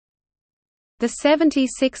The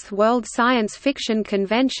 76th World Science Fiction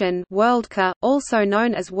Convention, Worldcon, also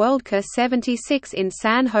known as Worldcon 76 in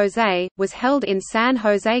San Jose, was held in San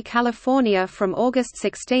Jose, California from August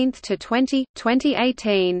 16 to 20,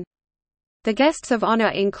 2018. The guests of honor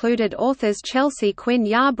included authors Chelsea Quinn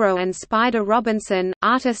Yarbrough and Spider Robinson,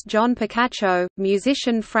 artist John Picacho,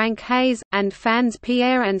 musician Frank Hayes, and fans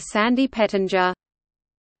Pierre and Sandy Pettinger.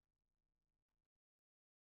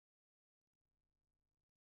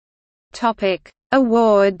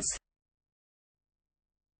 Awards.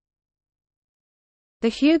 The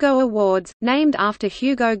Hugo Awards, named after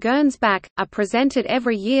Hugo Gernsback, are presented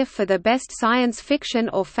every year for the best science fiction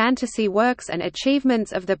or fantasy works and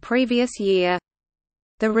achievements of the previous year.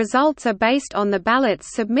 The results are based on the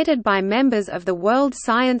ballots submitted by members of the World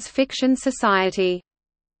Science Fiction Society.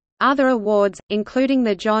 Other awards, including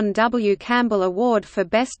the John W. Campbell Award for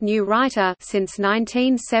Best New Writer since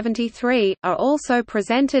 1973, are also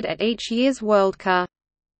presented at each year's Worldcon.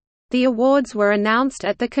 The awards were announced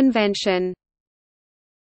at the convention.